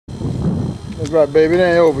That's right, baby. It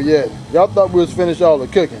ain't over yet. Y'all thought we was finished all the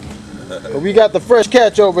cooking. But we got the fresh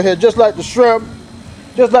catch over here, just like the shrimp,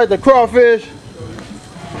 just like the crawfish.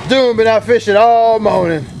 Doom been out fishing all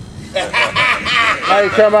morning. Now you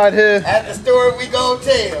come out here. That's the story we gonna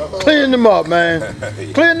tell. Clean them up, man.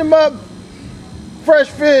 Clean them up. Fresh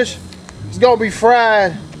fish. It's gonna be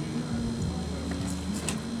fried.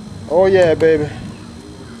 Oh yeah, baby.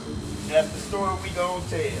 That's the story we gonna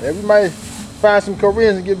tell. Yeah, we might find some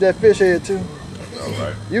Koreans and give that fish head too. All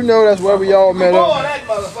right. You know that's where we all met Oh, up. that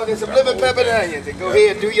motherfucker, some lemon pepper and onions. And go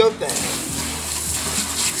ahead and do your thing.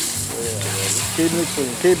 Keeping it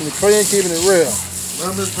clean, keeping it real.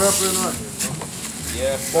 Lemon pepper and onions.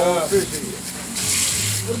 Yes, Boiled sir. fish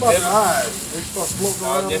head. What about the eyes? They start floating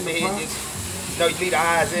around Just in the the pot? no, you leave the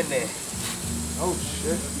eyes in there. Oh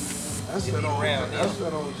shit. That's You that leave old, around that's there.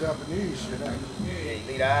 that old Japanese shit. Yeah, you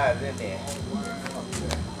leave the eyes in there.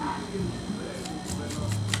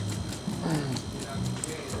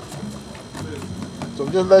 So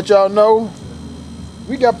just let y'all know,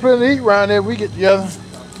 we got plenty to eat around here. We get together.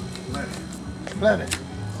 Plenty.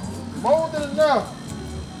 More than enough.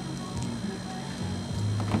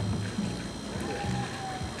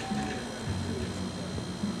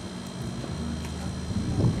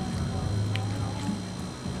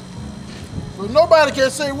 So nobody can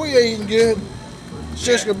say we ain't eating good.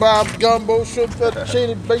 Shish kebab, gumbo, shrimp,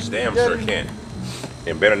 fettuccine, basic Damn sure can.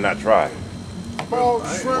 And better not try. bald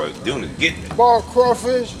What shrimp, it's doing is getting it. bald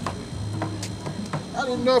crawfish. I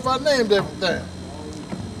don't even know if I named everything.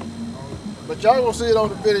 But y'all gonna see it on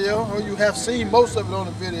the video, or you have seen most of it on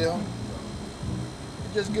the video.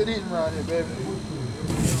 It's just good eating around here, baby.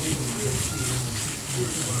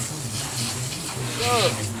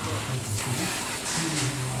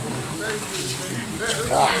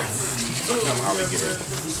 I'll be getting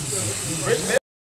it.